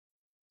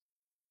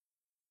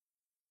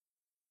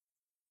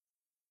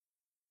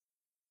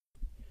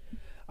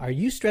Are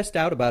you stressed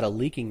out about a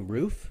leaking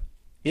roof?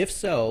 If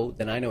so,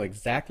 then I know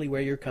exactly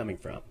where you're coming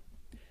from.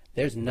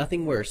 There's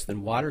nothing worse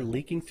than water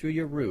leaking through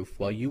your roof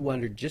while you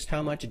wonder just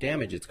how much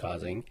damage it's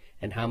causing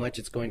and how much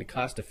it's going to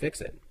cost to fix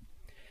it.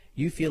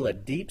 You feel a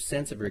deep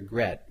sense of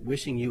regret,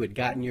 wishing you had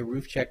gotten your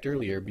roof checked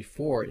earlier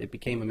before it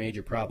became a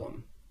major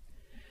problem.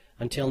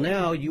 Until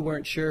now, you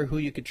weren't sure who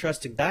you could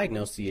trust to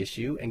diagnose the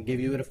issue and give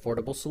you an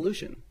affordable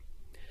solution.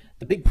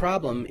 The big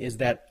problem is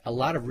that a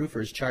lot of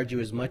roofers charge you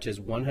as much as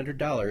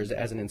 $100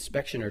 as an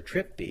inspection or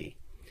trip fee.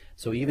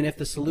 So even if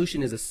the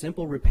solution is a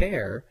simple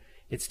repair,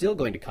 it's still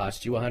going to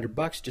cost you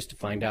 $100 just to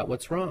find out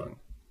what's wrong.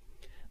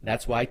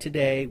 That's why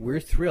today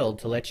we're thrilled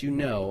to let you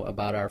know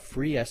about our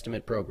free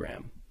estimate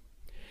program.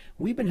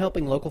 We've been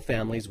helping local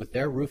families with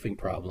their roofing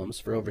problems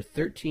for over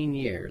 13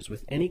 years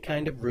with any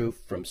kind of roof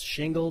from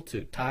shingle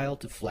to tile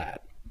to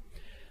flat.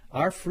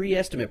 Our free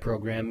estimate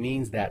program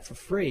means that for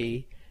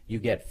free, you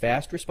get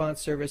fast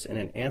response service and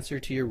an answer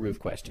to your roof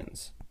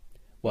questions.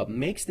 What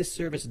makes this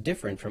service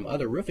different from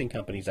other roofing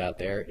companies out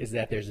there is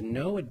that there's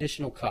no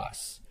additional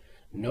costs.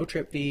 No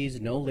trip fees,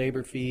 no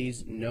labor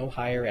fees, no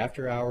higher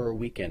after-hour or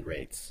weekend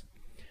rates.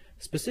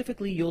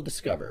 Specifically, you'll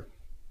discover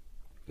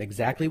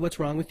exactly what's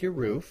wrong with your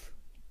roof,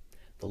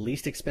 the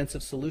least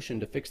expensive solution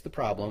to fix the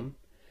problem,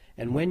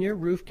 and when your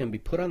roof can be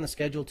put on the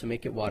schedule to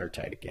make it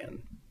watertight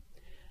again.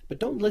 But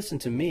don't listen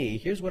to me.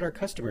 Here's what our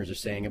customers are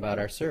saying about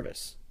our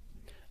service.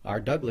 Our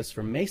Douglas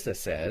from Mesa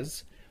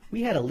says,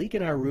 "We had a leak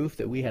in our roof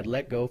that we had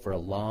let go for a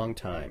long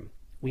time.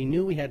 We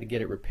knew we had to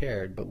get it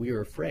repaired, but we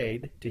were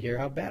afraid to hear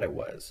how bad it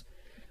was.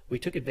 We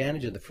took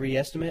advantage of the free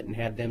estimate and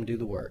had them do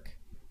the work.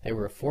 They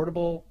were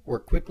affordable,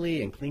 worked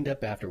quickly, and cleaned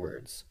up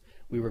afterwards.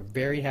 We were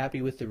very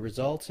happy with the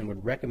results and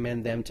would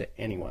recommend them to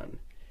anyone.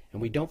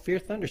 And we don't fear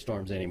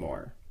thunderstorms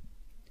anymore."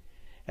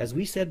 As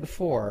we said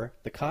before,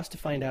 the cost to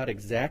find out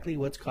exactly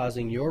what's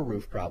causing your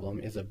roof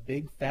problem is a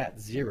big fat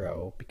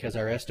zero because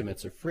our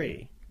estimates are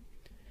free.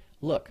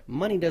 Look,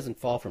 money doesn't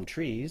fall from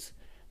trees.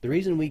 The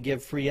reason we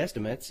give free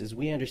estimates is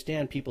we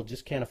understand people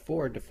just can't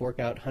afford to fork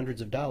out hundreds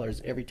of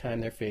dollars every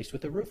time they're faced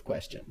with a roof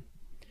question.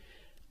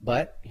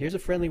 But here's a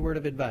friendly word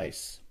of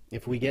advice.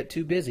 If we get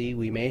too busy,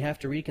 we may have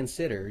to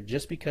reconsider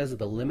just because of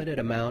the limited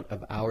amount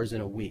of hours in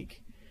a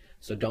week.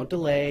 So don't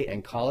delay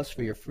and call us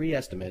for your free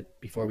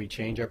estimate before we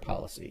change our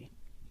policy.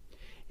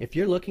 If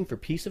you're looking for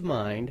peace of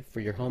mind for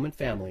your home and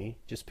family,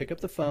 just pick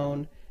up the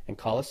phone and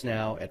call us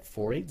now at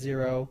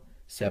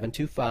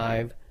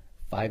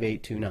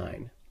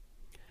 480-725-5829.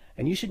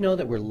 And you should know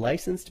that we're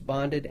licensed,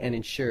 bonded, and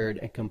insured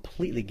and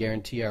completely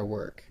guarantee our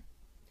work.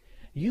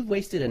 You've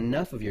wasted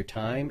enough of your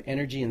time,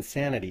 energy, and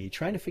sanity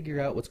trying to figure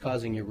out what's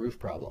causing your roof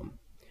problem.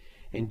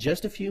 In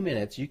just a few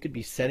minutes, you could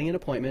be setting an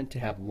appointment to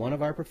have one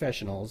of our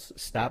professionals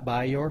stop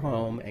by your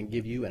home and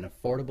give you an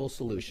affordable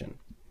solution.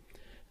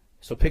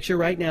 So picture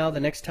right now the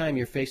next time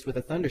you're faced with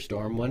a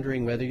thunderstorm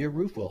wondering whether your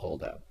roof will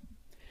hold up.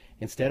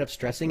 Instead of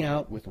stressing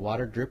out with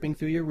water dripping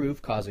through your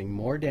roof causing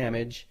more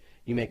damage,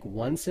 you make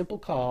one simple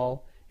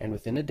call, and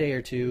within a day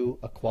or two,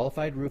 a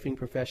qualified roofing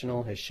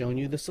professional has shown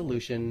you the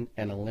solution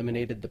and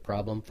eliminated the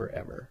problem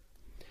forever.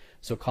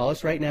 So call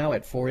us right now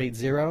at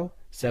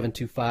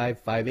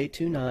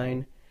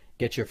 480-725-5829,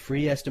 get your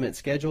free estimate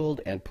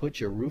scheduled, and put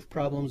your roof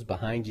problems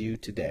behind you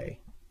today.